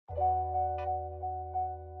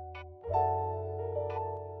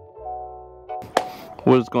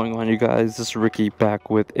What is going on, you guys? This is Ricky back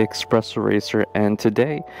with Espresso Racer, and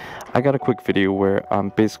today I got a quick video where I'm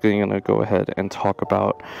basically going to go ahead and talk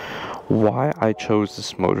about why I chose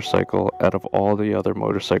this motorcycle out of all the other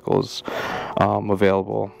motorcycles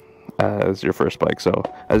available as your first bike. So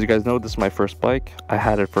as you guys know, this is my first bike. I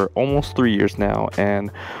had it for almost 3 years now and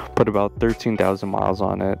put about 13,000 miles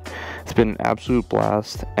on it. It's been an absolute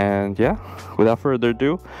blast, and yeah, without further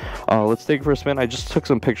ado, let's take it for a spin. I just took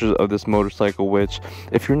some pictures of this motorcycle, which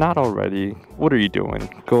if you're not already, what are you doing?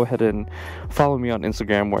 Go ahead and follow me on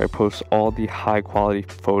Instagram, where I post all the high quality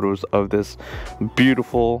photos of this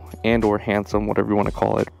beautiful and or handsome, whatever you want to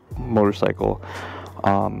call it, motorcycle.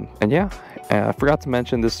 And yeah, I forgot to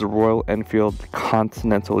mention, this is a Royal Enfield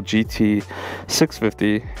Continental GT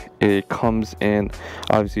 650. It comes in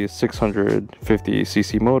obviously a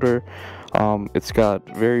 650cc motor. It's got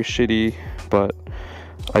very shitty, but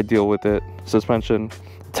I deal with it, suspension.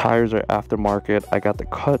 Tires are aftermarket. I got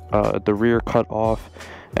the rear cut off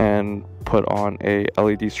and put on a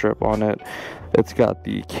LED strip on it. It's got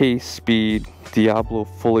the K-Speed Diablo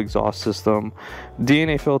full exhaust system,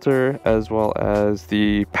 DNA filter, as well as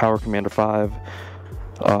the Power Commander 5,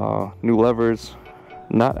 new levers,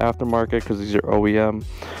 not aftermarket because these are OEM,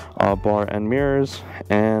 bar and mirrors,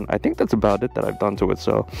 and I think that's about it that I've done to it.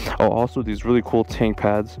 So, also these really cool tank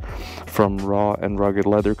pads from Raw and Rugged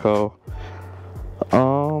Leather Co.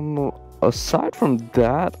 Aside from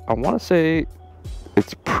that, I want to say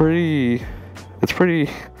it's pretty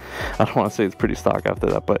I don't want to say it's pretty stock after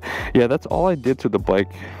that, but yeah, that's all I did to the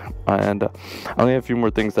bike. And I only have a few more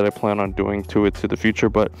things that I plan on doing to it to the future,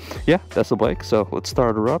 but yeah, that's the bike. So let's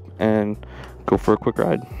start her up and go for a quick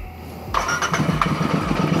ride.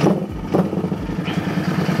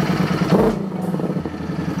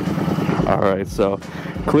 Alright, so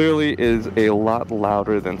clearly is a lot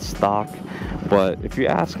louder than stock, but if you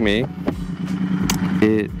ask me,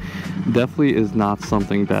 it definitely is not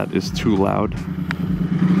something that is too loud.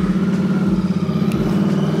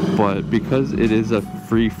 But because it is a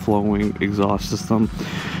free-flowing exhaust system,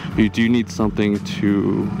 you do need something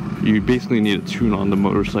you basically need a tune on the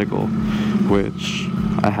motorcycle, which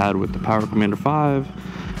I had with the Power Commander 5,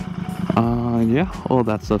 yeah, all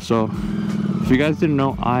that stuff. So if you guys didn't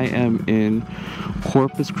know, I am in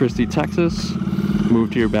Corpus Christi, Texas.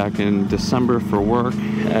 Moved here back in December for work,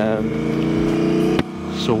 and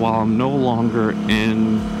so while I'm no longer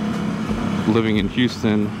living in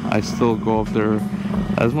Houston, I still go up there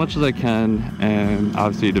as much as I can, and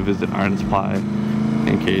obviously to visit Iron Supply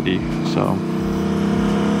and KD. So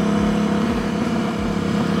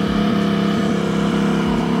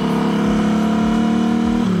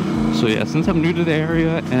yeah, since I'm new to the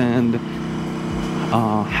area and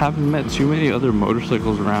haven't met too many other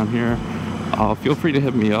motorcycles around here, feel free to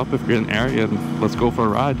hit me up if you're in the area and let's go for a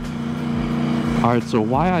ride. Alright, so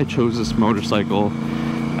why I chose this motorcycle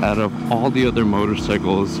out of all the other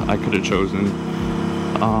motorcycles I could have chosen.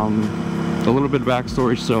 A little bit of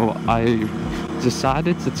backstory. So I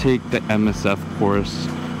decided to take the MSF course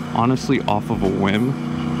honestly off of a whim.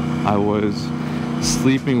 I was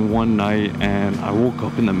sleeping one night and I woke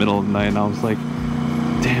up in the middle of the night and I was like,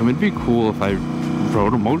 damn, it'd be cool if I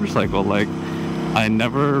rode a motorcycle. Like, I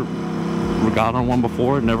never got on one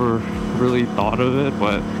before, never really thought of it,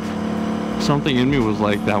 but something in me was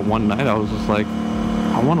like, that one night I was just like,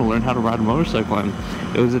 I want to learn how to ride a motorcycle. And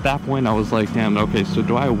it was at that point I was like, damn, okay, so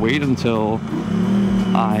do I wait until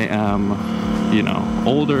I am,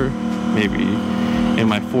 older, maybe in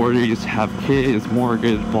my 40s, have kids,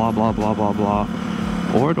 mortgage, blah blah blah blah blah,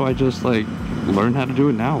 or do I just like learn how to do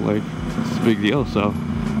it now? Like, it's a big deal. So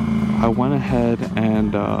I went ahead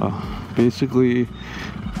and basically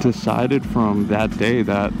decided from that day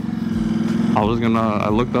that I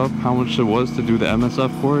looked up how much it was to do the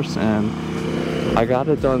MSF course, and I got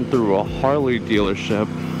it done through a Harley dealership,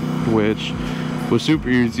 which was super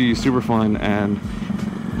easy, super fun, and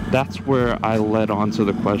that's where I led on to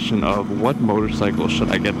the question of what motorcycle should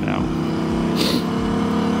I get now.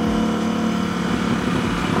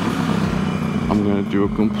 I'm gonna do a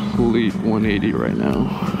complete 180 right now.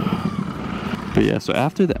 But yeah, so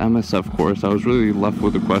after the MSF course, I was really left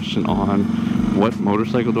with a question on what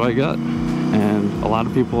motorcycle do I get? And a lot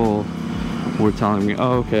of people were telling me,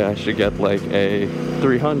 oh, okay, I should get like a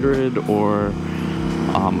 300 or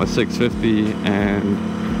a 650, and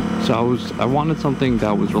so I wanted something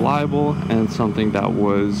that was reliable and something that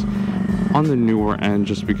was on the newer end,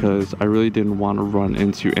 just because I really didn't want to run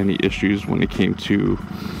into any issues when it came to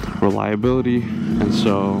reliability. And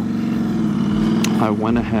so I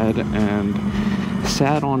went ahead and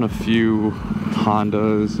sat on a few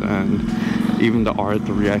Hondas, and even the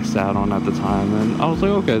R3 I sat on at the time, and I was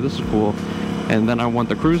like, okay, this is cool. and then I went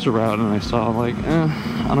the cruiser route, and I saw like,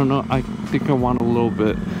 I don't know, I think I want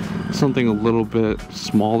something a little bit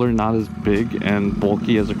smaller, not as big and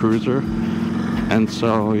bulky as a cruiser. And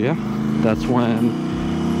so yeah, that's when,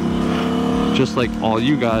 just like all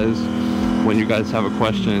you guys, when you guys have a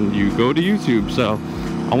question, you go to YouTube. So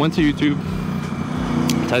I went to YouTube,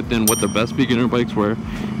 typed in what the best beginner bikes were,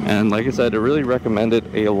 and like I said, it really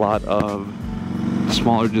recommended a lot of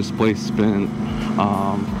smaller displacement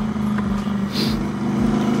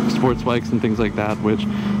sports bikes and things like that, which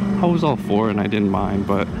I was all for and I didn't mind,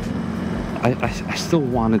 but I still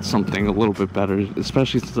wanted something a little bit better,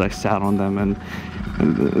 especially since I sat on them, and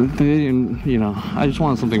they, you know, I just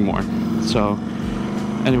wanted something more. So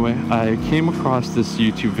anyway, I came across this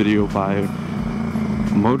YouTube video by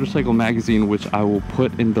Motorcycle Magazine, which I will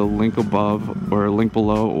put in the link above or link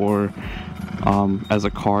below, or as a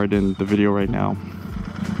card in the video right now.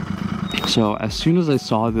 So as soon as I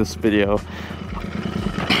saw this video,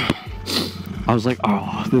 I was like,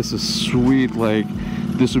 oh, this is sweet. Like,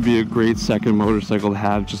 this would be a great second motorcycle to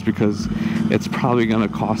have, just because it's probably gonna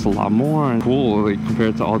cost a lot more and cool, like,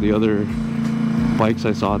 compared to all the other bikes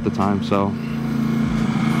I saw at the time. So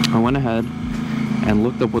I went ahead and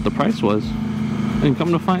looked up what the price was, and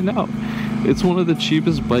come to find out, it's one of the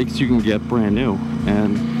cheapest bikes you can get brand new,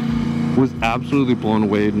 and was absolutely blown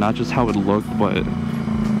away, not just how it looked, but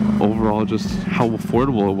overall just how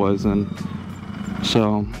affordable it was. And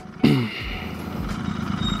so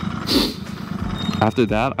after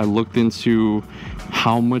that, I looked into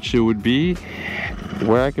how much it would be,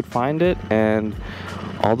 where I could find it, and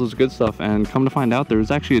all those good stuff. And come to find out, there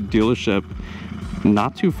was actually a dealership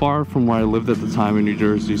not too far from where I lived at the time in New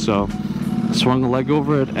Jersey. So I swung a leg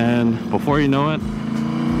over it, and before you know it,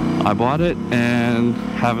 I bought it and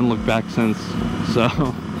haven't looked back since.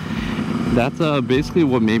 So that's basically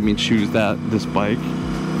what made me choose this bike,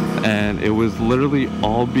 and it was literally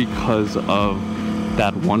all because of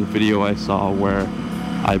that one video I saw where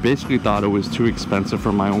I basically thought it was too expensive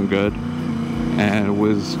for my own good, and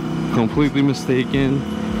was completely mistaken.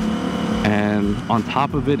 And on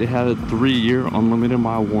top of it, it had a 3-year unlimited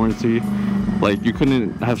mile warranty. Like, you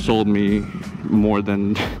couldn't have sold me more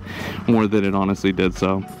than it honestly did.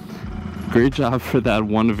 So great job for that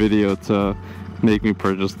one video to make me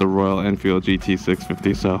purchase the Royal Enfield GT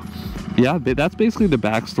 650. So yeah, that's basically the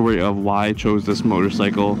backstory of why I chose this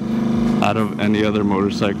motorcycle out of any other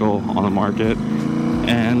motorcycle on the market,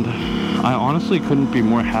 and I honestly couldn't be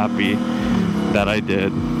more happy that I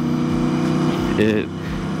did. It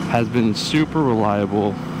has been super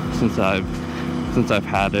reliable since I've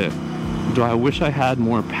had it. Do I wish I had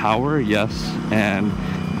more power? Yes, and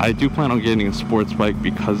I do plan on getting a sports bike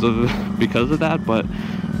because of that, but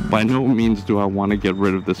by no means do I want to get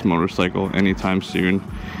rid of this motorcycle anytime soon.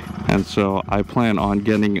 And so I plan on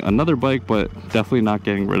getting another bike, but definitely not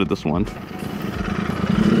getting rid of this one.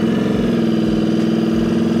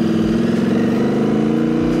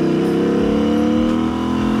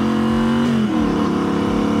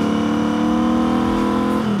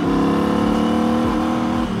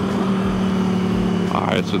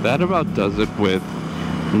 Alright, so that about does it with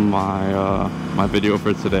my my video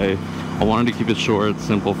for today. I wanted to keep it short,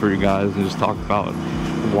 simple for you guys, and just talk about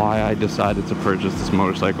why I decided to purchase this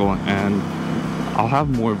motorcycle. And I'll have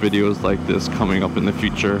more videos like this coming up in the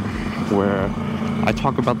future where I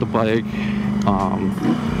talk about the bike,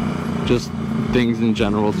 just things in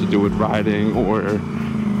general to do with riding, or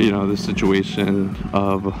you know, the situation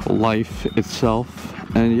of life itself.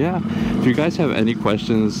 And yeah, if you guys have any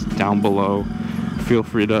questions down below, feel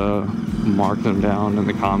free to mark them down in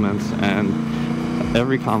the comments, and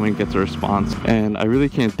every comment gets a response. And I really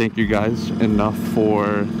can't thank you guys enough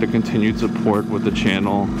for the continued support with the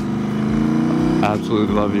channel.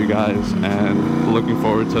 Absolutely love you guys, and looking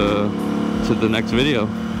forward to the next video.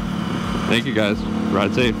 Thank you guys.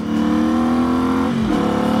 Ride safe.